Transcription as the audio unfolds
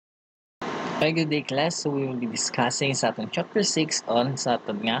Hi, good day class. So we will be discussing sa atong chapter 6 on sa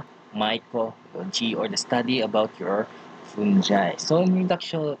atong nga mycology or the study about your fungi. So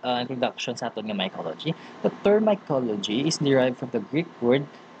introduction sa atong nga mycology. The term mycology is derived from the Greek word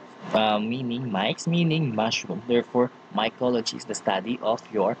meaning myx, meaning mushroom. Therefore, mycology is the study of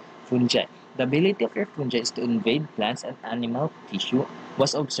your fungi. The ability of your fungi is to invade plants and animal tissue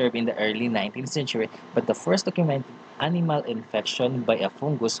was observed in the early 19th century, but the first documented animal infection by a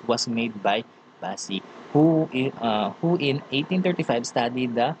fungus was made by Bassi, who in 1835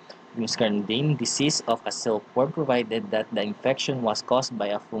 studied the muscardine disease of a silkworm, provided that the infection was caused by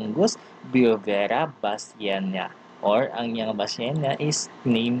a fungus, Biovera bassiana, or ang yang Bassiana is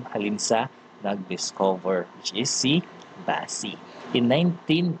named halin sa nag-discover, which is si Bassi. In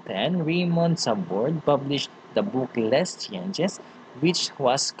 1910, Raymond Sabord published the book Les Sciences, which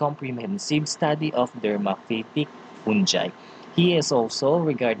was comprehensive study of dermaphytic fungi. He is also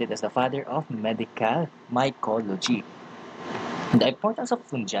regarded as the father of medical mycology. The importance of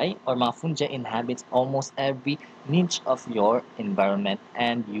fungi or mga fungi inhabits almost every niche of your environment,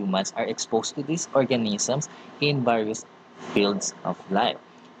 and humans are exposed to these organisms in various fields of life.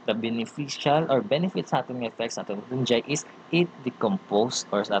 The beneficial or benefits sa atong effects sa atong fungi is it decompose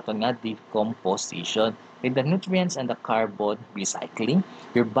or sa atong nga decomposition. With the nutrients and the carbon recycling,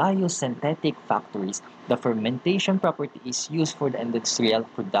 your biosynthetic factories, the fermentation property is used for the industrial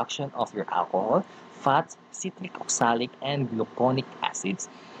production of your alcohol, fats, citric oxalic, and gluconic acids.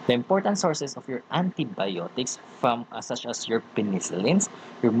 The important sources of your antibiotics from such as your penicillins,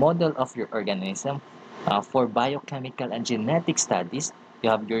 your model of your organism for biochemical and genetic studies,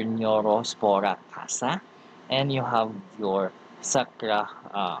 you have your Neurospora casa, and you have your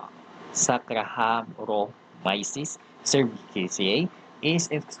Saccharomyces cerevisiae is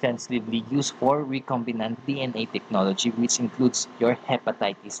extensively used for recombinant DNA technology, which includes your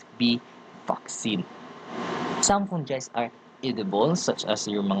hepatitis B vaccine. Some fungi are edible, such as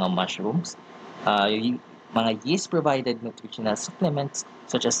your mga mushrooms. Mga yeast provided nutritional supplements,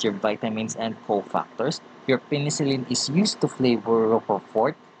 such as your vitamins and cofactors. Your penicillin is used to flavor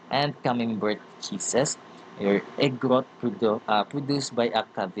Roquefort and Camembert cheeses. Your egg growth produced by a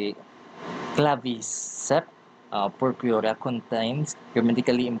claviceps purpura contains your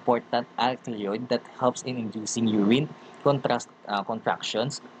medically important alkaloid that helps in inducing urine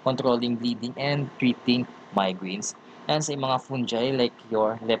contractions, controlling bleeding, and treating migraines. And sa mga fungi like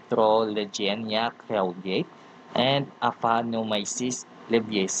your Leptolegenia claudiate and Aphanomyces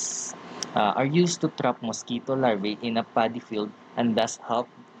levies are used to trap mosquito larvae in a paddy field and thus help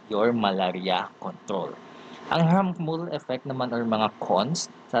your malaria control. Ang harmful effect naman or mga cons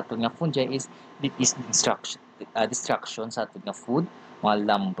sa ato nga fungi is it is destruction sa ato nga food, mga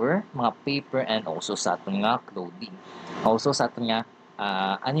lumber, mga paper, and also sa ato nga clothing. Also sa ato nga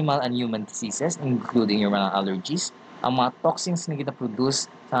animal and human diseases including your mga allergies. Ang mga toxins na kita-produce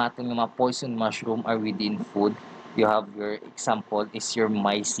sa ating mga poison mushroom are within food. You have your example is your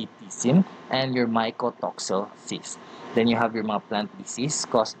mycetism and your mycotoxosis. Then you have your mga plant disease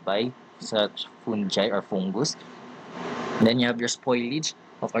caused by such fungi or fungus. Then you have your spoilage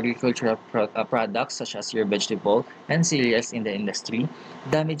of agricultural products such as your vegetable and cereals in the industry,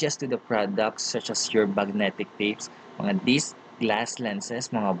 damages to the products such as your magnetic tapes, mga discs, glass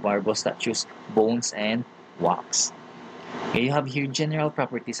lenses, mga marble statues, bones, and wax. Okay, you have here general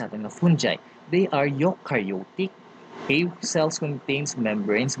properties natin ng fungi. They are eukaryotic. Okay, cells contains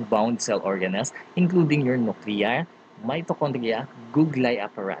membranes, bound cell organelles, including your nuclear, mitochondria, Golgi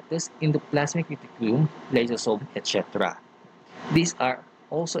apparatus, endoplasmic reticulum, lysosome, etc. These are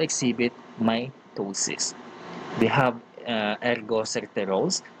also exhibit mitosis. They have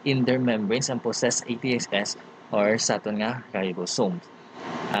ergocerterols in their membranes and possess ATSS or sa aton nga ribosomes.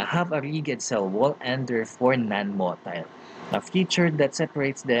 Have a rigid cell wall and therefore non-motile, a feature that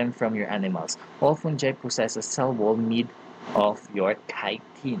separates them from your animals. All fungi possess a cell wall made of your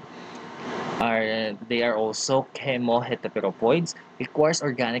chitin. They are also chemoheteropoids, requires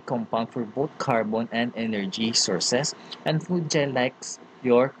organic compound for both carbon and energy sources, and fungi likes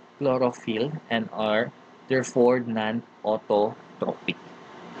your chlorophyll and are therefore non-autotrophic.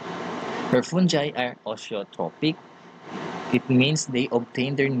 Your fungi are oceotrophic. It means they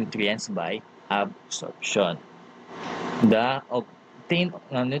obtain their nutrients by absorption. The obtained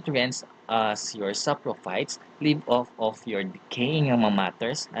nutrients as your saprophytes live off of your decaying mga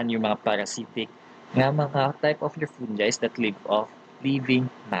matters and your mga parasitic nga mga type of your fungi that live off living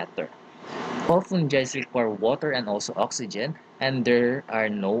matter. All fungi require water and also oxygen, and there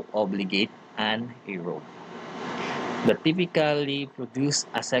are no obligate anaerobe. They typically produce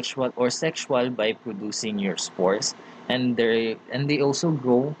asexual or sexual by producing your spores, and they also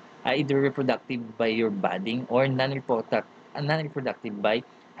grow either reproductive by your budding or non-reproductive by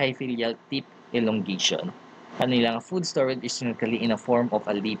hyphilial tip elongation. Kanilang food storage is usually in a form of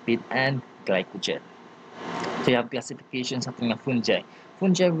a lipid and glycogen. So you have classifications of mga fungi.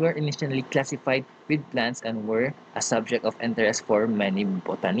 Fungi were initially classified with plants and were a subject of interest for many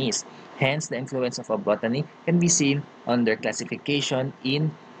botanists. Hence, the influence of a botany can be seen on their classification in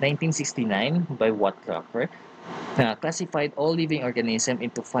 1969 by Watcracker, classified all living organisms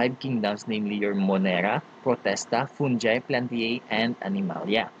into 5 kingdoms, namely your Monera, Protesta, Fungi, Plantae, and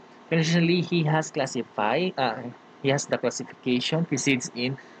Animalia. Additionally, he has the classification precedes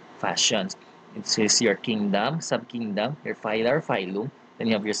in fashions. It says your kingdom, subkingdom, your phyla or phylum, then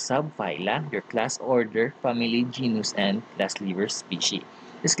you have your subphyla, your class, order, family, genus, and lastly your species.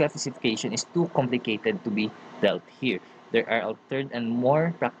 This classification is too complicated to be dealt here. There are altered and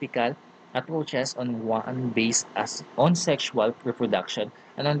more practical approaches on one based on sexual reproduction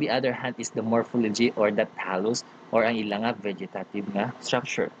and on the other hand is the morphology or the thallus or ang ilang nga vegetative nga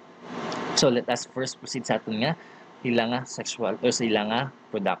structure. So let us first proceed sa aton nga ilang nga sexual or sa ilang nga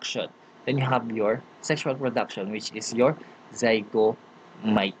production. Then you have your sexual production which is your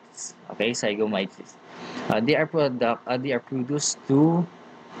zygomates. Okay, zygomates. They are produced through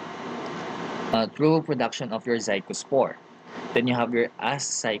production of your zygospore. Then you have your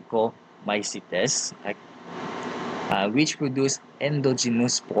ascomycetes, which produce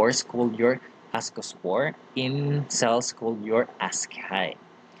endogenous spores called your ascospore in cells called your asci.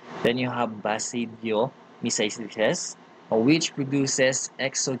 Then you have basidiomycetes, which produces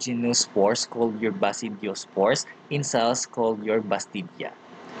exogenous spores called your basidiospores in cells called your bastidia.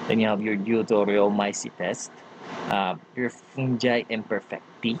 Then you have your deuteriomycetes, your fungi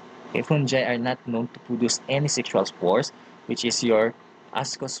imperfecti. Okay, fungi are not known to produce any sexual spores, which is your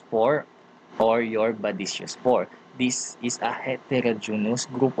ascospore or your basidiiospore. This is a heterogeneous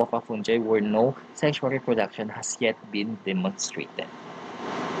group of a fungi where no sexual reproduction has yet been demonstrated.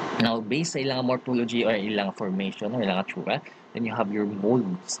 Now, based sa ilang morphology or ilang formation or ilang tsura, then you have your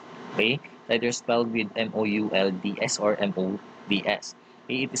molds. Okay? Either spelled with MOULDS or MODS.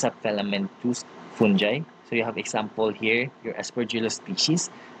 Okay? It is a filamentous fungi. So you have example here, your Aspergillus species.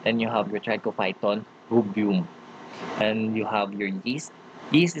 Then you have your Trichophyton rubium. And you have your yeast.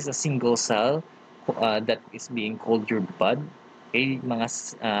 Yeast is a single cell that is being called your bud. Okay? Mga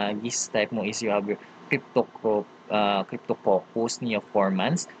yeast type mo is you have your Cryptococcus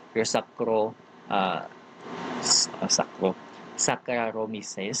neoformans, your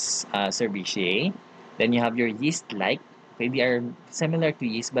Saccharomyces cerevisiae. Then you have your yeast-like. Okay, they are similar to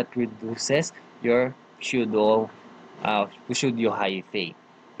yeast but reduces your pseudohyphae.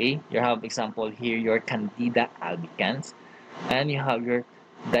 Okay, you have example here your Candida albicans, and you have your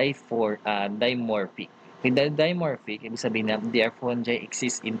dimorphic. Okay, the dimorphic, ibig sabihin na their fungi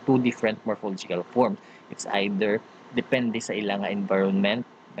exist in two different morphological forms. It's either depende sa ilang environment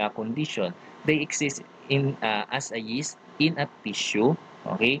condition. They exist in as a yeast in a tissue,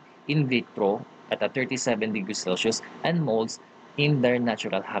 okay, in vitro at a 37 degrees Celsius and molds in their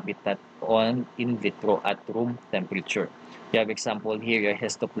natural habitat on in vitro at room temperature. You have example here your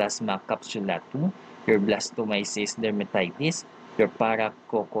Histoplasma capsulatum, your Blastomyces dermatitis, your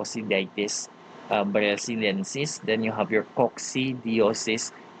Paracocociditis brasiliensis, then you have your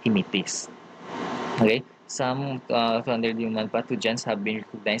Coccidiosis imitis. Okay, some 200 human pathogens have been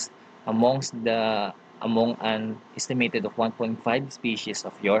recognized among an estimated of 1.5 species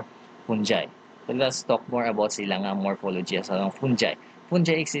of your fungi. So let's talk more about silang morphology as ng fungi.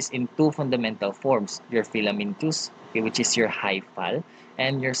 Fungi exist in two fundamental forms, your filamentous, okay, which is your hyphal,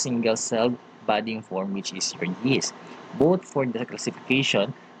 and your single-celled budding form, which is your yeast. Both for the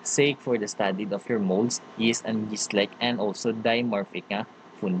classification, sake for the study of your molds, yeast and yeast-like, and also dimorphic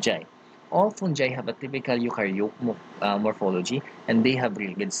fungi. All fungi have a typical eukaryote morphology and they have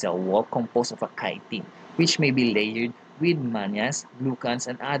rigid cell wall composed of a chitin, which may be layered with mannans, glucans,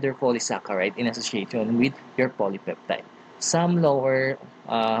 and other polysaccharides in association with your polypeptide. Some lower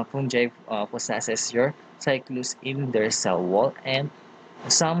fungi possesses your cyclus in their cell wall, and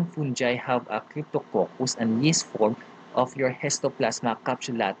some fungi have a cryptococcus and yeast form of your Histoplasma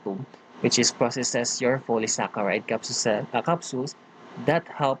capsulatum, which is processes your polysaccharide capsules that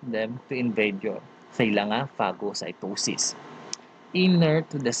help them to invade your phagocytosis. Inner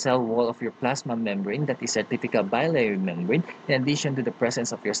to the cell wall of your plasma membrane, that is a typical bilayer membrane, in addition to the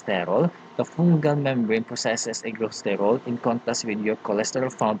presence of your sterol, the fungal membrane processes aglycerol in contrast with your cholesterol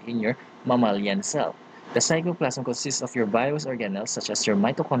found in your mammalian cell. The cytoplasm consists of your virus organelles such as your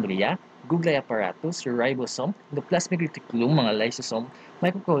mitochondria, Golgi apparatus, your ribosome, the plasmic reticulum, mga lysosome,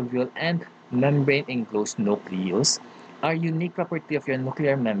 microtubule, and membrane-enclosed nucleus. are unique property of your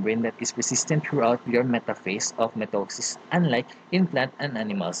nuclear membrane that is persistent throughout your metaphase of mitosis, unlike in plant and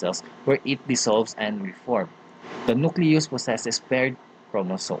animal cells, where it dissolves and reforms. The nucleus possesses paired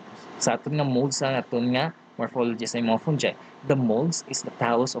chromosomes. Sa aton nga molds sa aton nga morphology sa mga fungi, the molds is the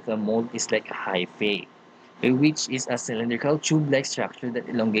thallus of the mold is like a hyphae, which is a cylindrical tube-like structure that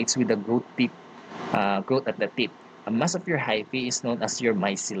elongates with the growth at the tip. A mass of your hyphae is known as your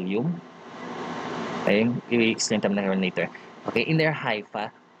mycelium. Okay, i-explain tam na later. Okay, in their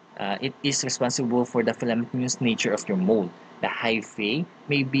hypha, it is responsible for the filamentous nature of your mold. The hyphae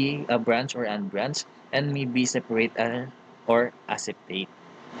may be a branch or unbranched and may be separate or aseptate.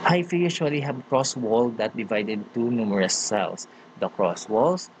 Hyphae usually have cross wall that divide into numerous cells. The cross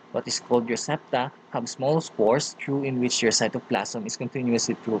walls, what is called your septa, have small spores through in which your cytoplasm is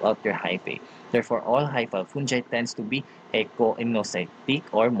continuously throughout your hyphae. Therefore, all hyphal fungi tends to be eco-inocytic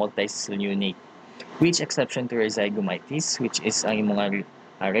or multicellulate. Which exception to rhizogomyitis, which is ang mga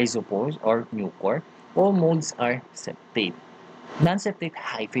rhizopores or mucor, all molds are septate. Non-septate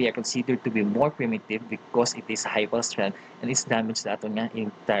hyphae are considered to be more primitive because it is hyphal strand and is damaged sa aton nga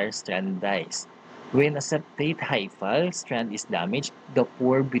entire strand dies. When a septate hyphal strand is damaged, the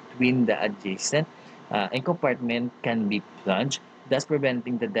pore between the adjacent compartment can be plunged, thus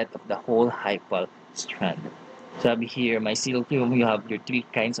preventing the death of the whole hyphal strand. Sabi here, mycelium, you have your three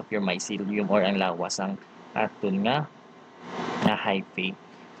kinds of your mycelium or ang lawas ang aton nga hyphae.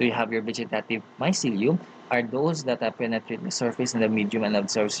 So you have your vegetative mycelium are those that penetrate the surface and the medium and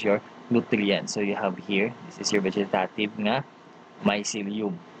absorbs your nutrients. So you have here, this is your vegetative nga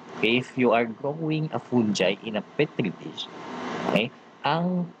mycelium. Okay, if you are growing a fungi in a petri dish, okay,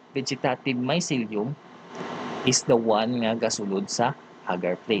 ang vegetative mycelium is the one nga gasulod sa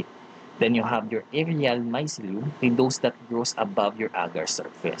agar plate. Then you have your aerial mycelium, those that grows above your agar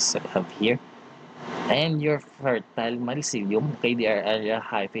surface. So you have here. And your fertile mycelium, okay, they are area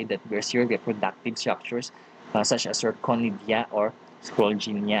hyphae that bears your reproductive structures such as your conidia or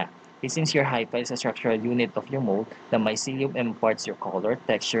scrollgenia. Okay, since your hyphae is a structural unit of your mold, the mycelium imparts your color,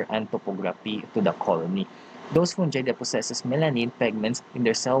 texture, and topography to the colony. Those fungi that possesses melanin pigments in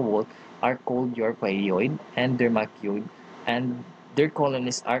their cell wall are called your pyrioid and dermacioid, and their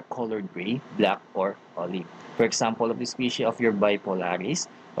colonies are colored gray, black, or olive. For example of the species of your bipolaris,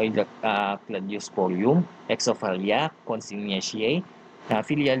 or the Cladiosporium, Exophalia, Consignaceae,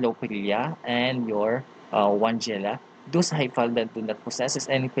 Phyllopelia, and your Wangella. Those hyphal that do not possess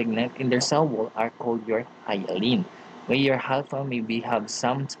any pigment in their cell wall are called your hyaline. Where your hypha maybe have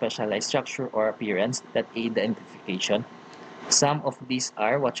some specialized structure or appearance that aid the identification. Some of these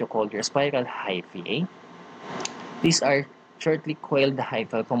are what you call your spiral hyphae. These are shortly coiled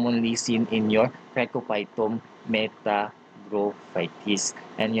hyphal commonly seen in your Trichophytum metagrophytes.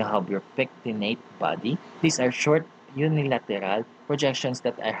 And you have your pectinate body. These are short unilateral projections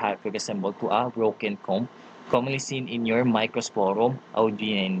that are hyphae resemble to a broken comb, commonly seen in your Microsporum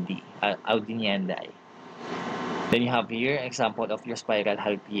audiniandi. Then you have here example of your spiral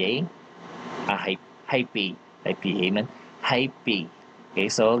hyphae, hyphae. Okay,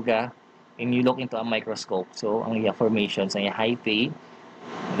 so when you look into a microscope, so ang formations ang hyphae,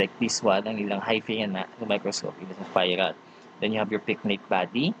 like this one, ang ilang hyphae na sa microscope, it is a spiral. Then you have your pectinate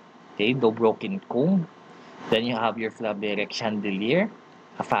body, okay, the broken comb. Then you have your Fabric chandelier,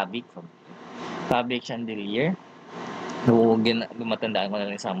 a fabric chandelier. Lumatandaan ko na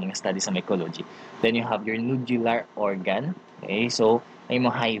lang sa mga study sa mycology. Then you have your nodular organ. Okay, so ay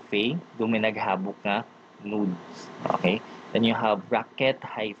mga hyphae, doon may naghabok na nodes. Okay, then you have racket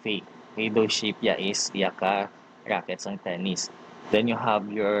hyphae. Okay, those shape ya is ka rackets ang tennis. Then you have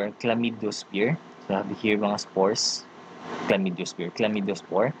your chlamydospore. So have here mga spores.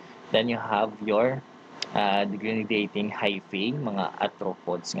 Chlamydospore. Then you have your degradating hyphae, mga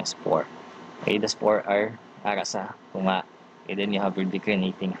arthropods nga spore. Okay, the spore are para sa tunga. Okay, then you have your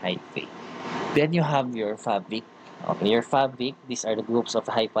degradating hyphae. Then you have your fabric. Okay, your fabric, these are the groups of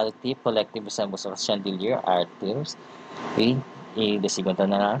hyphal tip, collective resemblance of chandelier, arteries. Okay, desigunta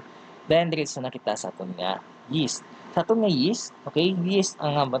na lang. Then, diretso na kita sa aton nga yeast. Sa aton nga yeast, okay, yeast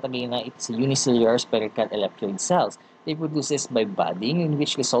ang batagay na it's unicellular spherical ellipsoid cells. They produces by budding in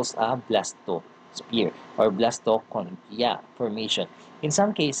which results a blastosphere or blastoconchia formation. In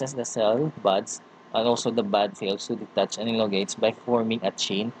some cases, the cell buds and also the bud fails to detach and elongates by forming a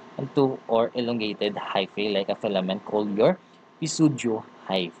chain into or elongated hyphae like a filament called your Pseudo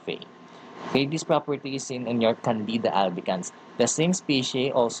hyphae. Okay, this property is seen in your Candida albicans. The same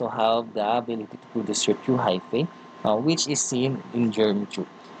species also have the ability to produce your true hyphae, which is seen in germ tube.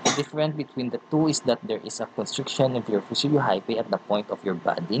 The difference between the two is that there is a constriction of your hyphae at the point of your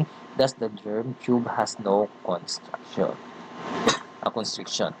budding, thus the germ tube has no constriction.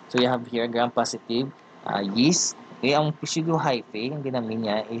 So you have here gram-positive yeast. Okay, ang hyphae, ang ginamit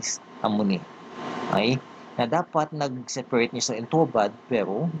niya is ammonia. Okay? Na dapat nag-separate niya sa intubad,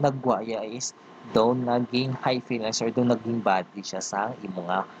 pero nagwaya is daw naging hyphae or daw naging body siya sa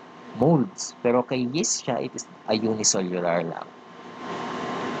mga molds. Pero kay yeast siya, it is a unicellular lang.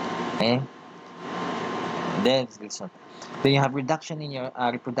 Okay? Then you have reduction in your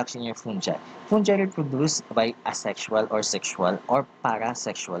reproduction in your fungi. Fungi reproduce by asexual or sexual or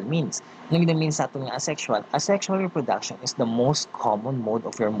parasexual means. Ano yung means sa itong asexual? Asexual reproduction is the most common mode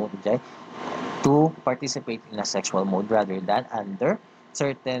of your fungi to participate in a sexual mode rather than under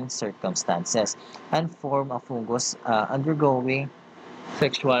certain circumstances and form a fungus undergoing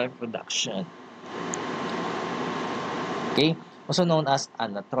sexual reproduction. Okay, also known as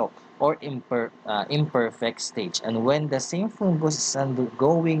anatrope or imperfect stage. And when the same fungus is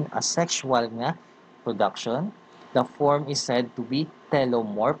undergoing a sexual production, the form is said to be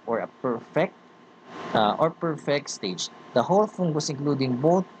telomorph or a perfect stage. The whole fungus, including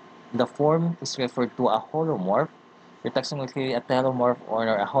both the form, is referred to a holomorph. Taxonomically, a telomorph or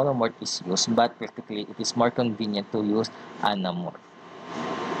a holomorph is used, but practically it is more convenient to use anamorph.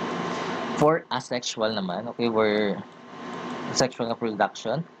 For asexual naman, okay, where sexual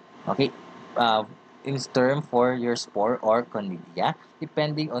reproduction, okay, in term for your spore or condylia,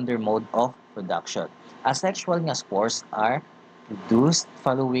 depending on their mode of production. Asexual spores are produced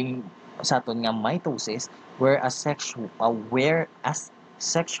following sa aton mitosis, whereas sexual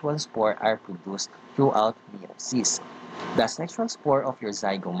spore are produced throughout meiosis. The sexual spore of your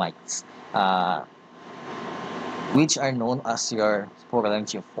zygomates, which are known as your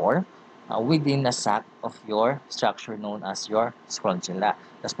sporangiophore, within a sac of your structure known as your sporangula.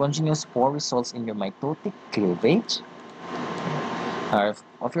 The sporangiospore results in your mitotic cleavage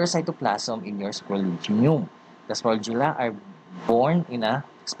of your cytoplasm in your sporanginium. The sporangula are born in a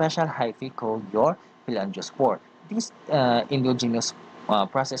special hyphae called your phalangospore. This endogenous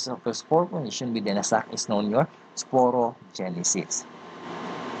process of the spore formation within a sac is known your sporogenesis.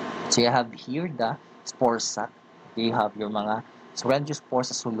 So you have here the spore sac. You have your mga sporangiospore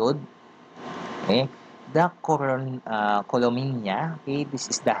sa sulod. Okay, the columella, okay, this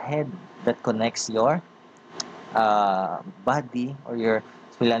is the head that connects your body or your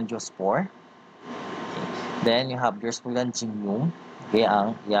spelangiospore. Okay. Then you have your spelanginium, okay,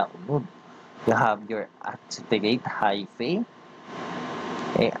 ang yaunod. You have your acetate hyphae.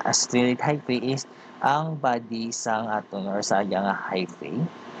 Okay, acetate hyphae is ang body sang aton or sa nga hyphae.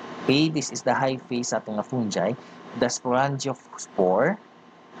 Okay, this is the hyphae sa atong fungi. The sporangiospore.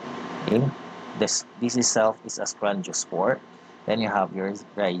 Okay. This itself is a sporangiospore. Then you have your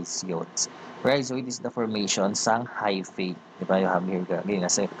rhizoids. Rhizoid is the formation sang hyphae. Diba? You have here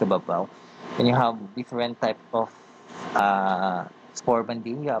nasa kababaw. Then you have different type of spore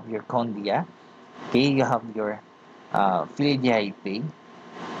bundle. You have your condia. Okay, you have your Filidia hyphae.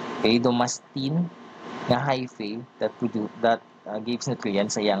 Okay, domastine na hyphae that gives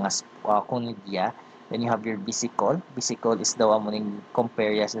nutrients sa yang condia. Then you have your vesicle. Vesicle is the one mo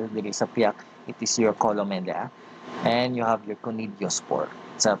compare sa diri sa piyak. It is your columella. And you have your conidiospore.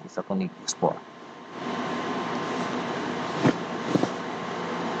 Itself is a conidiospore.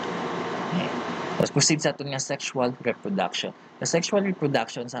 Let's proceed sa aton sexual reproduction. The sexual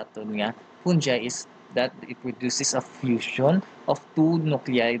reproduction sa aton fungi is that it produces a fusion of two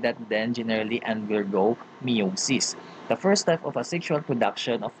nuclei that then generally undergo meiosis. The first type of a sexual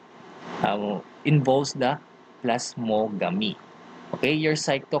production of involves the plasmogamy. Okay, your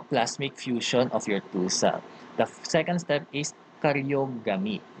cytoplasmic fusion of your two cells. The second step is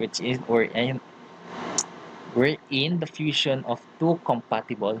karyogamy, which is wherein the fusion of two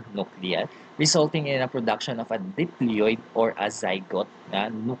compatible nuclei, resulting in a production of a diploid or a zygote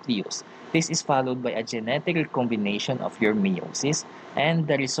nucleus. This is followed by a genetic recombination of your meiosis, and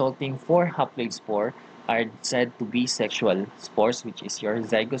the resulting four haploid spore are said to be sexual spores, which is your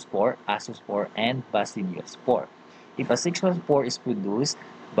zygospore, azospore, and basidiospore. If a sexual spore is produced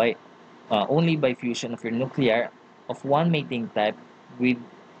by only by fusion of your nuclei of one mating type with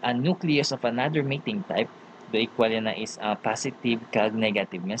a nucleus of another mating type, the equivalent is positive kag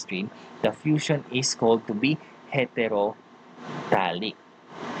negative strain, the fusion is called to be heterothallic.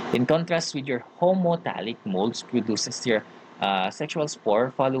 In contrast with your homothallic molds produces your sexual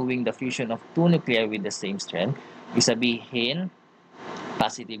spore following the fusion of two nuclei with the same strand, isabihin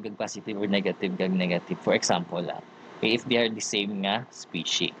positive kag positive or negative kag negative. For example, if they are the same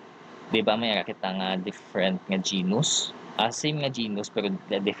species. Di ba may kita nga different nga genus? Same nga genus pero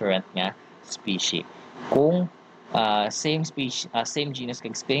different nga species. Kung same genus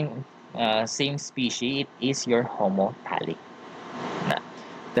kag same species, it is your homothallic. Na.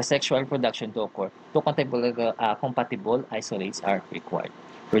 The sexual reproduction to occur, two compatible isolates are required.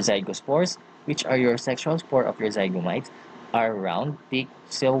 Your zygospores, which are your sexual spore of your zygomites, are round, thick,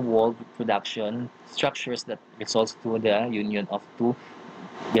 cell-walled reproduction structures that results to the union of two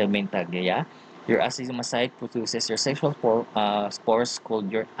gametaglia. Your ascospore produces your sexual spores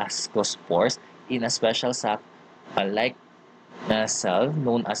called your ascospores in a special sac like cell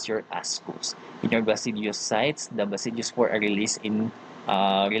known as your ascus. In your basidiocytes, the basidiospore are released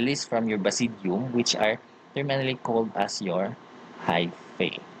from your basidium, which are terminally called as your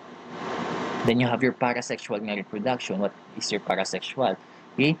hyphae. Then you have your parasexual reproduction. What is your parasexual?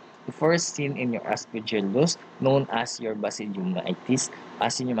 Okay, the first seen in your aspergillus, known as your basidiumitis,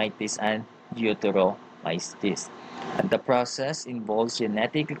 aciniumitis, and deuteromyces. And the process involves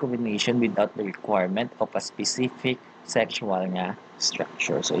genetic recombination without the requirement of a specific sexual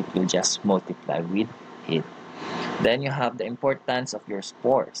structure. So it will just multiply with it. Then you have the importance of your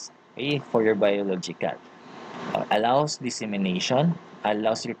spores, okay, for your biological. Allows dissemination,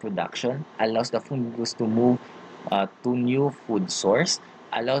 allows reproduction, allows the fungus to move to new food source,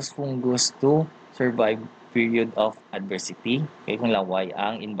 allows fungus to survive period of adversity, okay, kung laway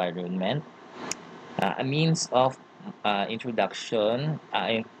ang environment. A means of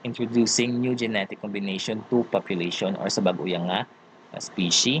introducing new genetic combination to population or sa baguyang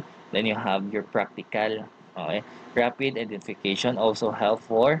species. Then you have your practical, okay, rapid identification, also help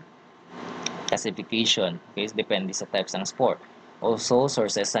for classification, okay, depende sa types ng spore. Also,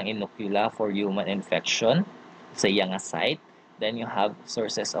 sources ng inocula for human infection sa iyang site. Then you have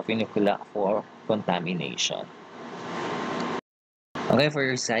sources of inocula for contamination. Okay, for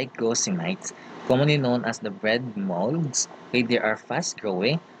your zygosimites, commonly known as the bread molds, okay, they are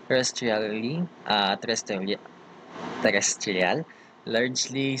fast-growing, terrestrial,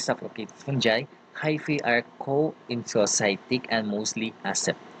 largely suffocated fungi. Hyphae are co-endocytic and mostly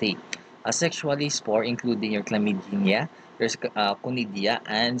aseptate. Asexually spore, including your chlamydia, your conidia,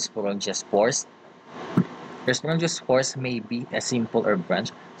 and sporangiospores. Your sporangiospores may be a simple or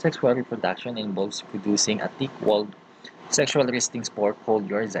branch. Sexual reproduction involves producing a thick-walled sexual resting spore called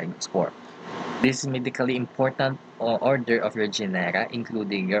your zygospore. This is medically important order of your genera,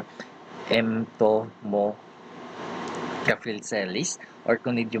 including your Entomocaphyllcelis or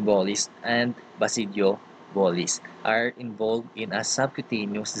Conidiobolus and Basidiobolus are involved in a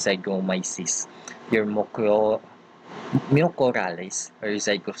subcutaneous zygomyces. Your mucorales or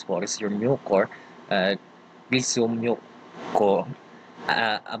zygospores, your mucor, Glycium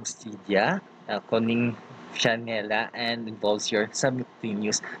abstidia, Coningianella, and involves your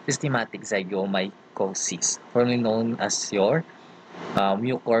subcutaneous systematic zygomycosis, formerly known as your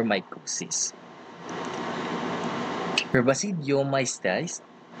mucormycosis. Herbacidiomycetes,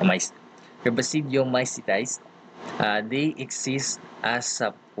 they exist as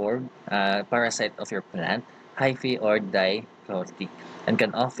subform parasite of your plant, hyphae or dichotic, and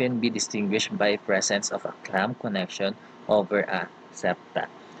can often be distinguished by presence of a clamp connection over a septa.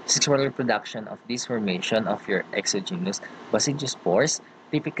 Sexual reproduction of this formation of your exogenous basidiospores,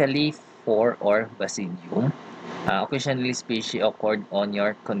 typically 4 or basidium. Occasionally species occurred on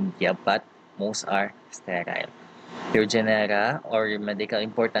your condia, but most are sterile. Your genera or your medical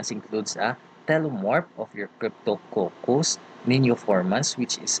importance includes a telomorph of your Cryptococcus neoformans,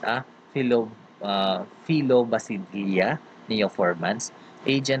 which is a Phylobasidia neoformans,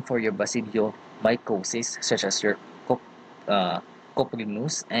 agent for your basidiomycosis such as your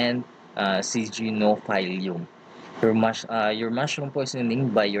Coprinus and Siginophilium. Your mushroom poisoning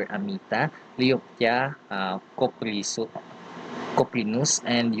by your Amita, Leoptia Coprinus,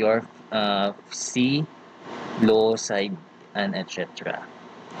 and your Psilocybe, and etc.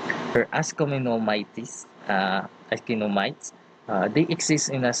 For actinomites, they exist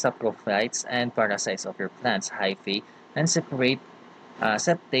in the saprophytes and parasites of your plants, hyphae, and septate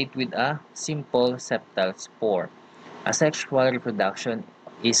with a simple septal spore. Asexual reproduction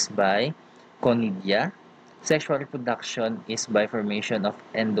is by conidia. Sexual reproduction is by formation of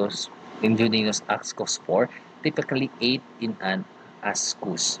endogenous ascospore, typically 8 in an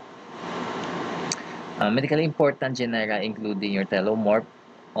ascus. Medically important genera including your telomorph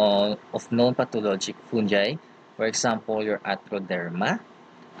of known pathologic fungi, for example, your Atroderma,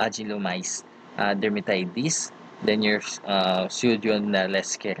 Agelomyces dermatidis, then your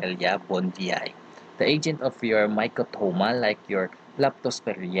Pseudonalescherilia bondii. The agent of your mycotoma, like your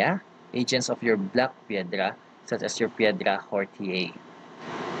Leptospirea, agents of your black piedra, such as your Piedra hortiae.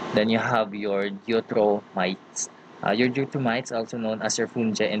 Then you have your deuteromites. Your deuteromites, also known as your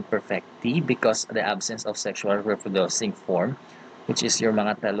fungi imperfecti, because the absence of sexual reproducing form, which is your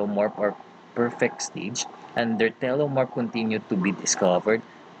mga telomorph or perfect stage, and their telomorph continue to be discovered,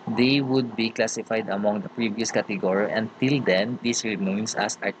 they would be classified among the previous category. Until then, this remains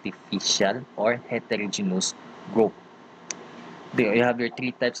as artificial or heterogeneous group. You have your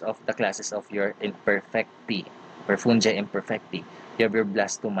three types of the classes of your imperfecti, or fungi imperfecti. You have your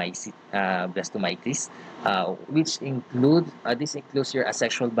blastomitis, this includes your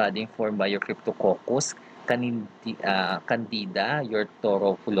asexual budding formed by your Cryptococcus, Candida, your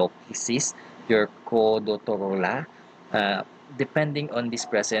Toropulosis, your Codotorola, uh, depending on this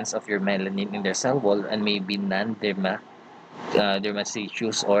presence of your melanin in their cell wall, and maybe dermatitis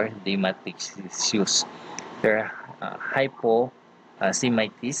or dermatitis. Your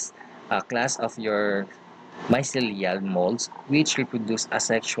hyposemitis, a class of your mycelial molds which reproduce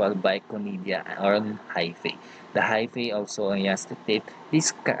asexual by conidia or hyphae. The hyphae also state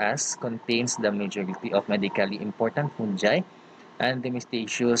this class contains the majority of medically important fungi, and the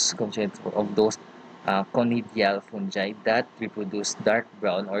mestaceous content of those conidial fungi that reproduce dark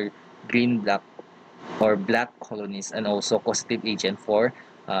brown or green black or black colonies, and also causative agent for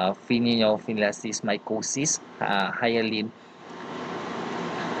phenophylaceous mycosis, hyalin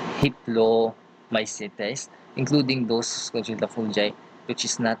Hiplomycetes, including those congenital fungi which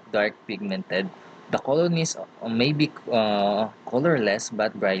is not dark pigmented. The colonies may be colorless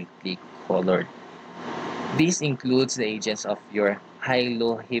but brightly colored. This includes the agents of your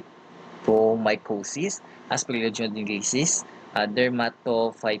hylohypomycosis, aspergillosis,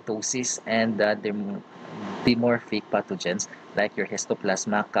 dermatophytosis, and the dimorphic pathogens like your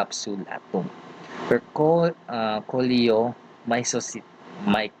Histoplasma capsulatum. For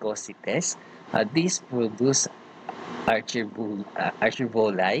mycosites, these produce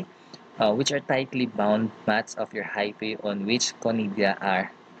archivoli, which are tightly bound mats of your hyphae on which conidia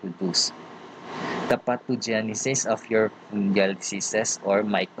are produced. The pathogenesis of your fungal diseases or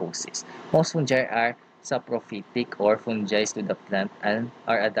mycosis. Most fungi are saprophytic or fungi to the plant and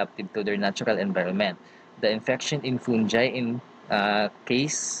are adapted to their natural environment. The infection in fungi in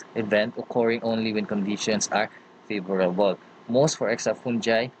case event occurring only when conditions are favorable. Most, for example,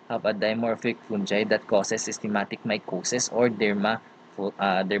 fungi have a dimorphic fungi that causes systematic mycosis or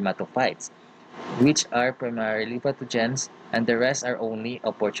dermatophytes, which are primarily pathogens, and the rest are only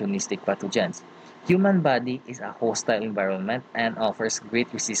opportunistic pathogens. Human body is a hostile environment and offers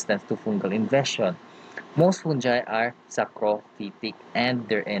great resistance to fungal invasion. Most fungi are saprophytic, and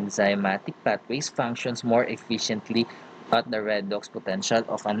their enzymatic pathways functions more efficiently at the redox potential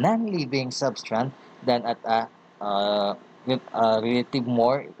of a non-living substrate than at a with a relative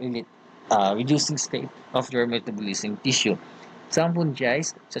more reducing state of your metabolism tissue. Some fungi,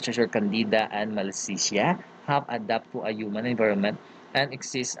 such as your Candida and Malassezia, have adapted to a human environment and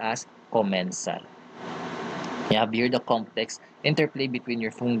exist as commensal. You have here the complex interplay between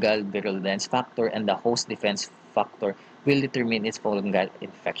your fungal virulence factor and the host defense factor will determine its fungal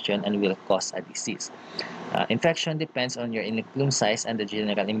infection and will cause a disease. Infection depends on your inoculum size and the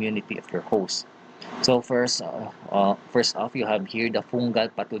general immunity of your host. So first off, you have here the fungal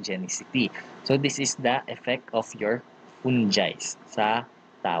pathogenicity. So this is the effect of your fungi sa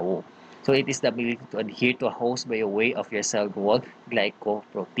tao. So it is the ability to adhere to a host by way of your cell wall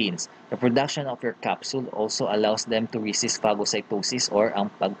glycoproteins. The production of your capsule also allows them to resist phagocytosis or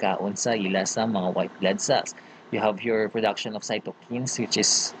ang pagkaon sa ila sa mga white blood cells. You have your production of cytokines, which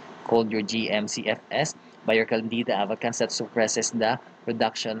is called your GM-CFS, by your Candida albicans that suppresses the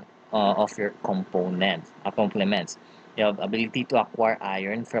production of your complements. You have ability to acquire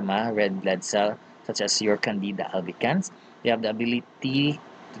iron from a red blood cell such as your Candida albicans. You have the ability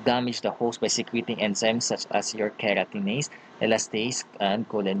to damage the host by secreting enzymes such as your keratinase, elastase, and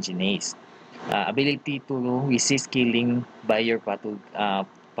collagenase. Ability to resist killing by your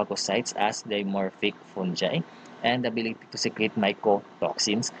phagocytes as dimorphic fungi, and the ability to secrete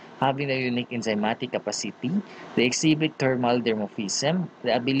mycotoxins, having a unique enzymatic capacity. They exhibit thermal dimorphism,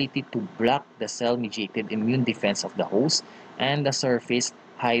 the ability to block the cell-mediated immune defense of the host, and the surface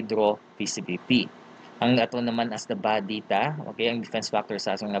hydrophobicity. Ang ato naman as the body okay, ang defense factor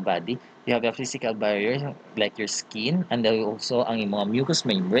sa atong nga body, you have a physical barrier like your skin, and also ang mga mucous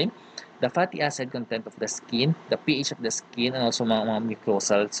membrane, the fatty acid content of the skin, the pH of the skin, and also mga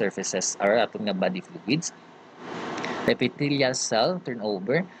mucosal surfaces are atong nga body fluids. Epithelial cell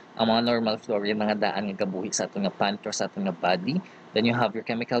turnover, ang mga normal flora, yung mga daan nga kabuhi sa atong nga pancreas, sa atong nga body. Then you have your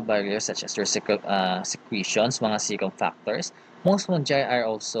chemical barriers such as your secretions, mga serum factors. Most fungi are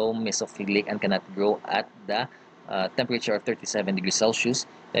also mesophilic and cannot grow at the temperature of 37 degrees Celsius.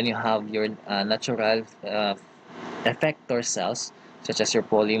 Then you have your natural effector cells, such as your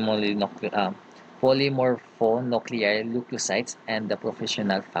polymorphonuclear leukocytes and the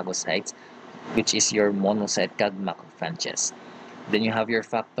professional phagocytes, which is your monocyte-cog macrophages. Then you have your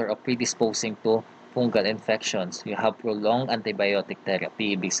factor of predisposing to fungal infections. You have prolonged antibiotic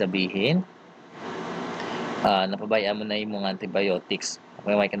therapy. Ibig sabihin, napabayaan mo na yung mga antibiotics.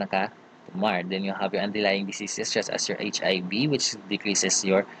 Okay, may ka na ka tumar. Then you have your underlying diseases such as your HIV, which decreases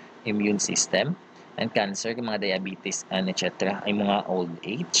your immune system. And cancer, yung mga diabetes, and etc. ay mga old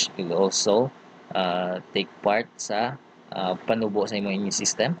age. Will also take part sa panubo sa immune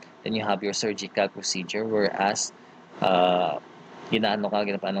system. Then you have your surgical procedure, whereas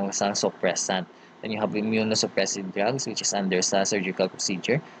ginapaano sa suppressant. Then you have immunosuppressive drugs, which is under sa surgical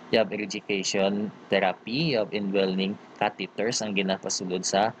procedure. You have eradication therapy, you have indwelling catheters ang ginapasulod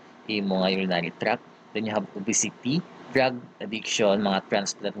sa imo nga urinary tract. Then you have obesity, drug addiction, mga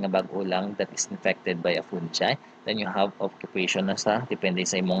transplant nga bag-o lang that is infected by a fungi. Then you have occupation na sa depende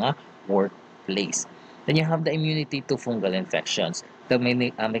sa imo nga workplace. Then you have the immunity to fungal infections. The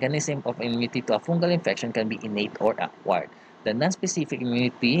mechanism of immunity to a fungal infection can be innate or acquired. The non-specific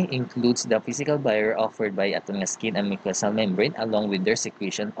immunity includes the physical barrier offered by aton nga skin and mucosal membrane along with their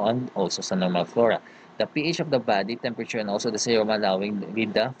secretion on also sa normal flora. The pH of the body, temperature, and also the serum allowing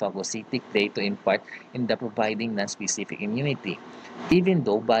with the phagocytic day to impart in the providing non-specific immunity. Even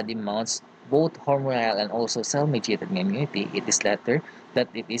though body mounts both hormonal and also cell-mediated immunity, it is latter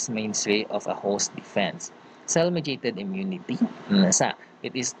that it is mainstay of a host defense. Cell-mediated immunity,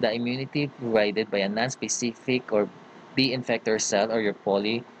 it is the immunity provided by a non-specific or B infector cell or your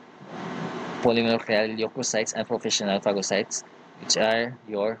polymolecular leukocytes and professional phagocytes, which are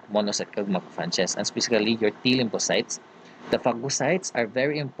your monocyte macrophages, and specifically your T lymphocytes. The phagocytes are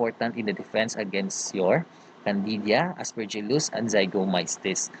very important in the defense against your Candida, Aspergillus, and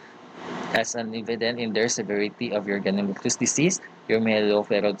Zygomystis. As an evident in their severity of your Ganomerous disease, your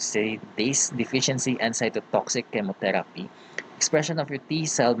myeloperoxidase deficiency, and cytotoxic chemotherapy. Expression of your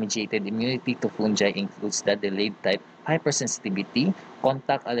T-cell mediated immunity to fungi includes the delayed type hypersensitivity,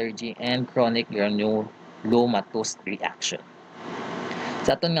 contact allergy, and chronic granulomatous reaction.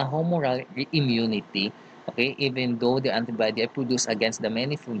 Sa aton nga humoral immunity, okay, even though the antibody are produced against the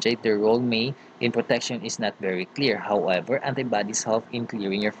many fungi, their role may in protection is not very clear. However, antibodies help in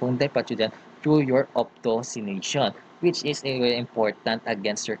clearing your fungi pathogen through your optocination, which is very important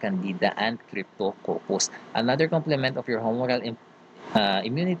against your Candida and Cryptococcus. Another complement of your humoral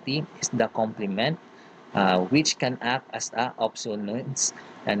immunity is the complement, which can act as a opsonins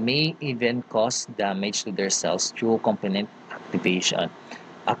and may even cause damage to their cells through complement activation.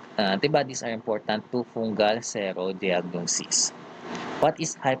 Antibodies are important to fungal serodiagnosis. What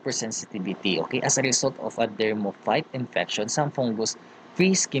is hypersensitivity? Okay, as a result of a dermophyte infection, some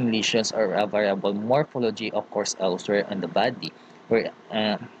fungus-free skin lesions or a variable morphology occurs elsewhere in the body, where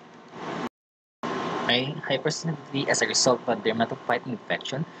hypersensitivity as a result of dermatophyte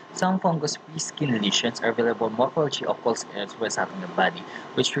infection. Some fungus-free skin lesions are available morphology occurs elsewhere sa ating body,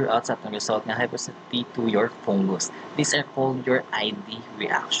 which throughout sa ating result ng hypersensitivity to your fungus. These are called your ID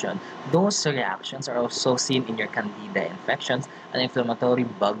reaction. Those reactions are also seen in your Candida infections. An inflammatory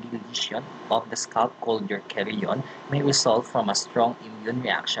buggy lesion of the scalp called your carrion may result from a strong immune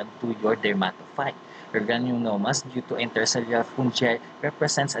reaction to your dermatophyte. Your granulomas due to intercellular fungi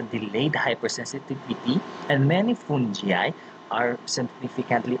represents a delayed hypersensitivity, and many fungi are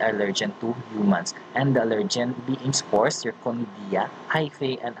significantly allergen to humans, and the allergen being spores, your conidia,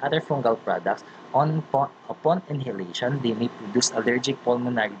 hyphae, and other fungal products. Upon inhalation, they may produce allergic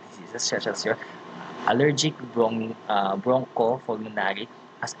pulmonary diseases such as your allergic bronchopulmonary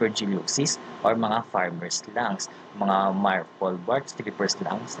aspergillosis or mga farmer's lungs, mga Marfan stripper's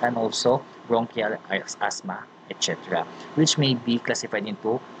lungs, and also bronchial asthma, etc., which may be classified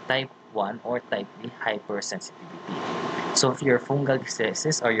into type 1 or type 3 hypersensitivity. So if your fungal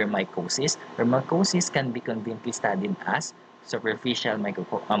diseases or your mycosis can be conveniently studied as superficial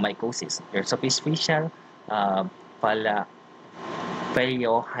mycosis. Your superficial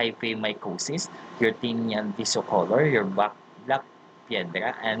periohypomycosis, your tinea vesicolor, your black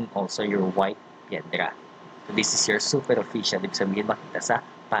piedra, and also your white piedra. So this is your superficial, ibig sabihin makita sa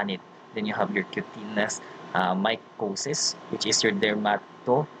panit. Then you have your cutaneous mycosis, which is your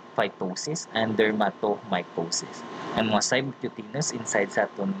dermatophytosis and dermatomycosis. And mga subcutaneous inside sa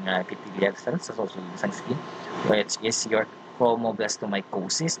itong epithelial cells sa susunod sa skin, which is your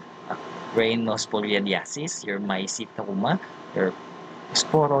chromoblastomycosis, rhinosporidiasis, your mycetoma, your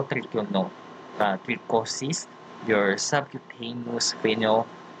sporotrichosis, your subcutaneous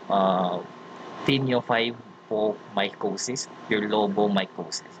phenophytosis, hypomycosis, your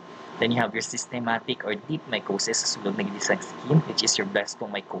lobomycosis. Then you have your systematic or deep mycosis sa sulod ng isang skin, which is your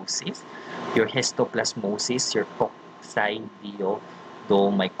blastomycosis, your histoplasmosis, your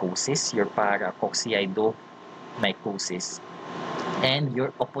coccidioidomycosis, your paracoccidioidomycosis, and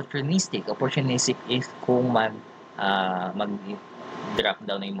your opportunistic. Opportunistic is kung mag-drop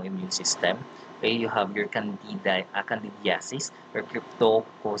down na yung immune system. Okay, you have your candidiasis, your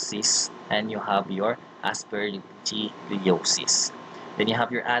cryptococcus, and you have your aspergillosis. Then you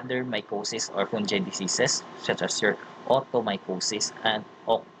have your other mycosis or fungi diseases such as your otomycosis and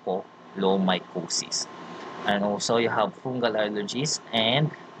oculomycosis. And also you have fungal allergies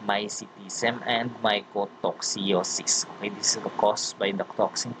and mycetism and mycotoxiosis. Okay, this is caused by the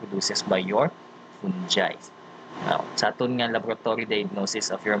toxin produced by your fungi. Now, sa aton nga laboratory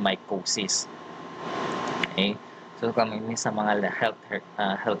diagnosis of your mycosis. Okay, so kami sa mga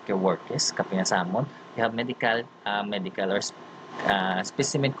healthcare workers, kapina sa amon, you have medical or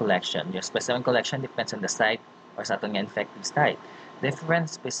specimen collection. Your specimen collection depends on the site or sa aton nga infected site. Different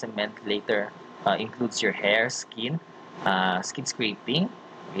specimen later includes your hair, skin scraping.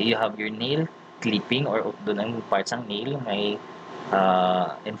 Okay, you have your nail clipping or doon ang parts ng nail may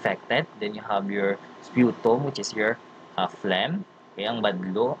infected. Then you have your sputum, which is your phlegm, okay, ang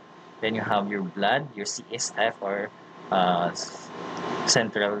badlo. Then you have your blood, your CSF or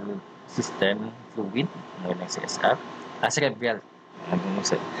central system fluid, ano yung CSF? Cerebral.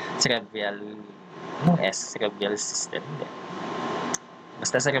 Cerebral system.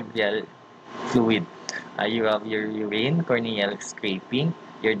 Basta cerebral fluid. You have your urine, corneal scraping,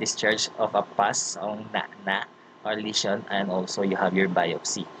 your discharge of a pus o na or lesion, and also you have your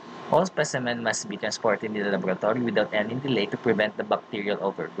biopsy. All specimen must be transported in the laboratory without any delay to prevent the bacterial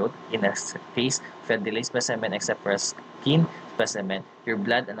overgrowth. In a case of a delayed specimen, except for a skin specimen, your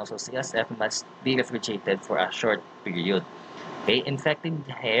blood and also CSF must be refrigerated for a short period. Okay, infected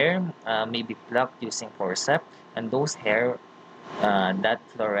hair may be plucked using forceps, and those hair that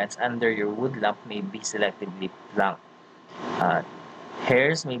fluoresce under your wood lamp may be selectively plucked.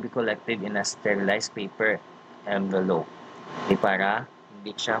 Hairs may be collected in a sterilized paper envelope. Okay, para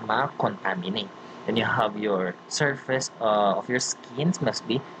hindi siya ma-contaminate. Then you have your surface of your skin must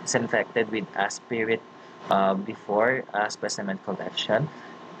be disinfected with a spirit before specimen collection,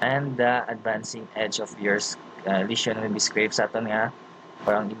 and the advancing edge of your lesion will be scraped sa aton nga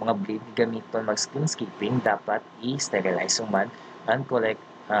parang yung mga blade gamiton mag skin scraping dapat i-sterilize man and collect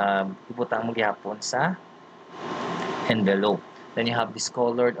ibutang mo gihapon sa envelope. Then you have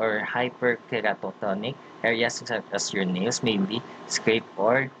discolored or hyperkeratotonic areas such as your nails may be scraped,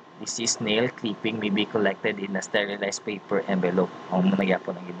 or diseased nail clipping may be collected in a sterilized paper envelope. Ang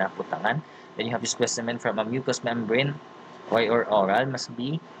nagyapon ang ginaputangan. Then you have your specimen from a mucous membrane or oral must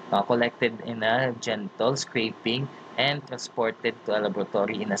be collected in a gentle scraping and transported to a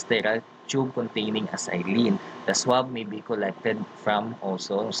laboratory in a sterile tube containing acetylene. The swab may be collected from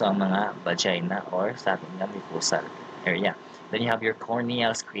also sa mga vagina or sa ating mucosal area. Then you have your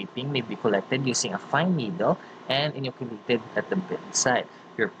corneal scraping may be collected using a fine needle and inoculated at the bedside.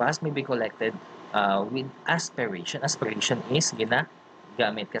 Your pus may be collected with aspiration. Aspiration is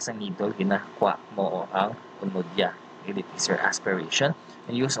ginagamit ka sa needle, ginakwa mo ang unodya. It is your aspiration.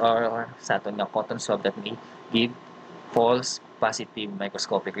 And use or sa aton nga cotton swab that may give false positive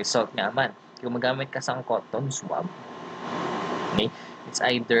microscopic result nga man. Kung magamit ka sa cotton swab, okay, it's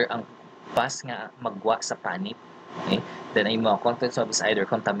either ang pus nga magwa sa panit. Okay? Then ang imong cotton swab is either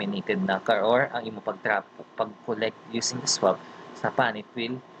contaminated na or ang imong pag-collect using the swab sa panit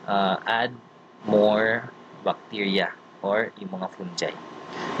will add more bacteria or yung mga fungi.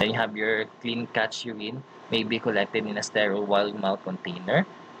 Then you have your clean catch urine may be collected in a sterile wall mouth container.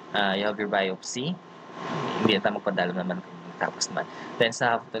 You have your biopsy. Hindi na magpadala naman tapos naman. Then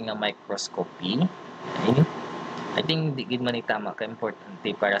sa hapon nga microscopy, okay? I think di gid man tama ka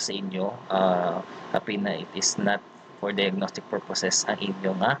importante para sa inyo kapin na it is not for diagnostic purposes ang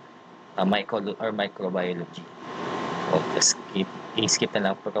inyo nga microbiology. So, skip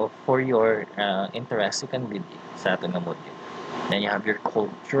na lang pero for your interest you can read it sa ato nga module. Then you have your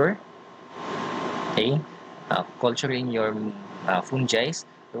culture. Okay? Culturing your fungi.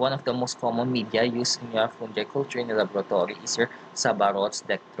 One of the most common media used in your fungi culture in the laboratory is your Sabarot's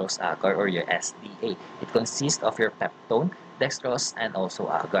dextrose agar or your SDA. It consists of your peptone, dextrose, and also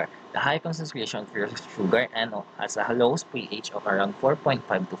agar. The high concentration of your sugar and has a lowest pH of around 4.5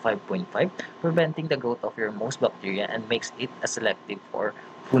 to 5.5, preventing the growth of your most bacteria and makes it selective for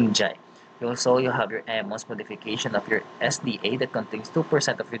fungi. Also, you have your Emmons modification of your SDA that contains 2%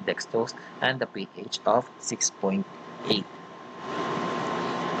 of your dextrose and the pH of 6.8.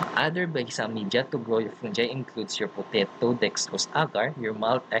 Other basic media to grow your fungi includes your potato dextrose agar, your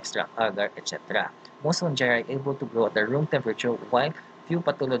malt extract agar, etc. Most fungi are able to grow at the room temperature, while few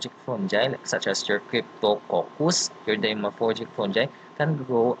pathologic fungi such as your cryptococcus, your dimorphic fungi can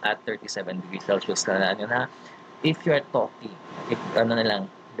grow at 37 degrees Celsius. Tandaan nyo na, if you are talking, ano na lang,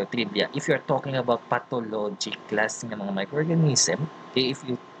 the trivia, if you are talking about pathologic class ng mga microorganism, okay, if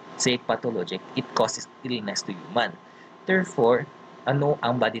you say pathologic, it causes illness to human. Therefore, ano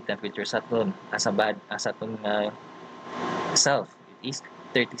ang body temperature sa aton as aton self? It is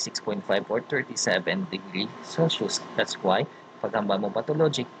 36.5 or 37 degree Celsius. That's why pag ang mo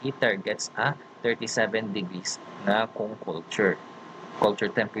pathologic, it targets a 37 degrees na kung culture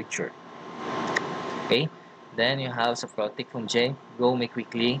temperature. Okay? Then you have saprotic fungi, grow more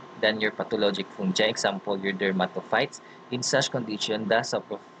quickly than your pathologic fungi. Example, your dermatophytes. In such condition, the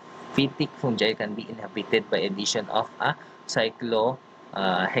saprophytic fungi can be inhibited by addition of a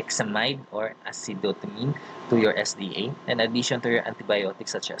cyclohexamide or acidotamine to your SDA. In addition to your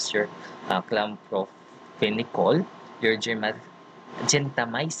antibiotics such as your chloramphenicol, your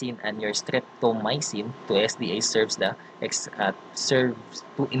gentamicin and your streptomycin to SDA serves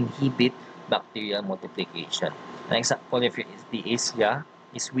to inhibit bacterial multiplication. An example of your SDA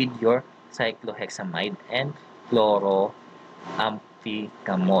is with your cyclohexamide and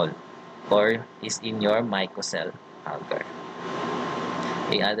chloramphenicol or is in your mycocell agar.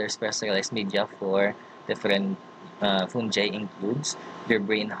 The other specialized media for different fungi includes your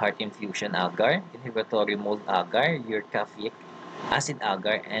brain heart infusion agar, inhibitory mold agar, your caffeic acid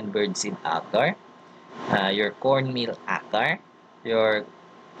agar and birdseed agar, your cornmeal agar, your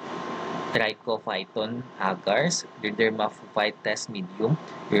trichophyton agars, your dermaphytes medium,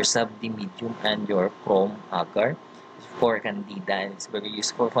 your subdi medium, and your chrome agar for candida, and it's very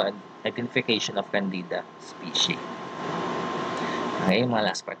useful for identification of candida species. Okay, mga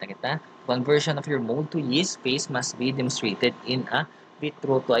last part na kita. Conversion of your mold to yeast phase must be demonstrated in a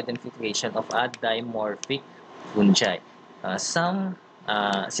vitro to identification of a dimorphic fungi.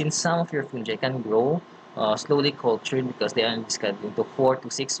 Since some of your fungi can grow slowly cultured because they are described into 4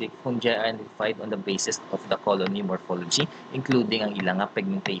 to 6 week, fungi are identified on the basis of the colony morphology, including ang ilang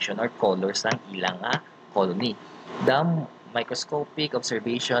pigmentation or colors ng ilang colony. The microscopic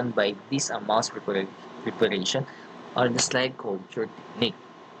observation by this amounts preparation or the slide culture technique.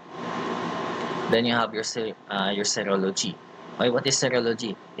 Then you have your serology. Okay, what is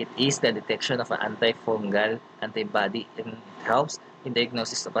serology? It is the detection of an antifungal antibody and it helps in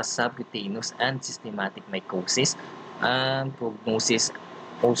diagnosis of a subcutaneous and systematic mycosis, and prognosis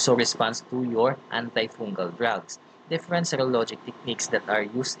also responds to your antifungal drugs. Different serologic techniques that are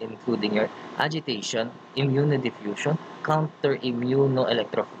used including your agitation, immunodiffusion,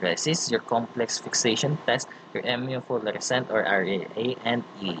 counter-immunoelectrophoresis, your complex fixation test, your immunofluorescent or RAA, and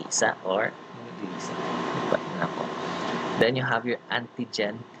ELISA or ELISA. Then you have your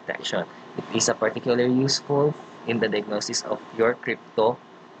antigen detection. It is a particularly useful in the diagnosis of your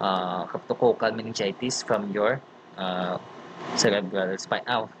cryptococcal meningitis from your cerebral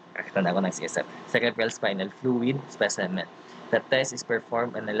spinal fluid specimen. The test is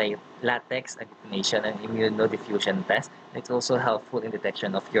performed on a latex agglutination and immunodiffusion test. It's also helpful in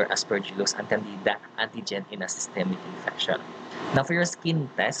detection of your aspergillus and candida antigen in a systemic infection. Now for your skin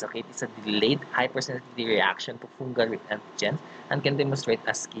test, okay, it's a delayed hypersensitivity reaction to fungal antigens and can demonstrate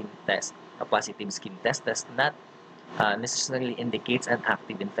a skin test. A positive skin test does not necessarily indicates an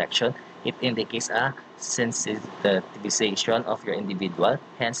active infection. It indicates a sensitivization of your individual.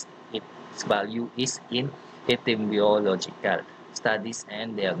 Hence, its value is in epidemiological studies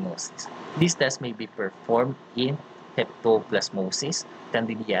and diagnosis. This test may be performed in hepatoplasmosis,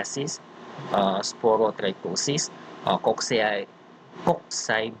 candidiasis, sporotrichosis,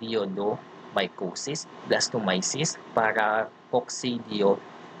 coccidioidomycosis, blastomyces,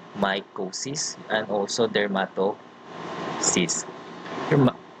 paracoccidioidomycosis, and also dermatosis.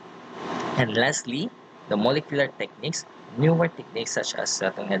 And lastly, the molecular techniques, newer techniques such as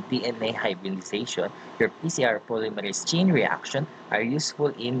DNA hybridization, your PCR polymerase chain reaction are useful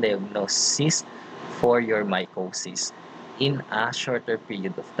in diagnosis for your mycosis in a shorter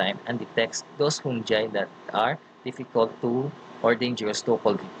period of time and detects those fungi that are difficult to or dangerous to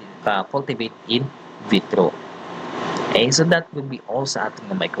cultivate in vitro. Okay, so that would be all sa ating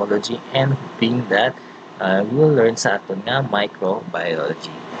mycology and hoping that we'll learn sa ating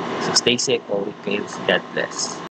microbiology. So stay safe always. God bless.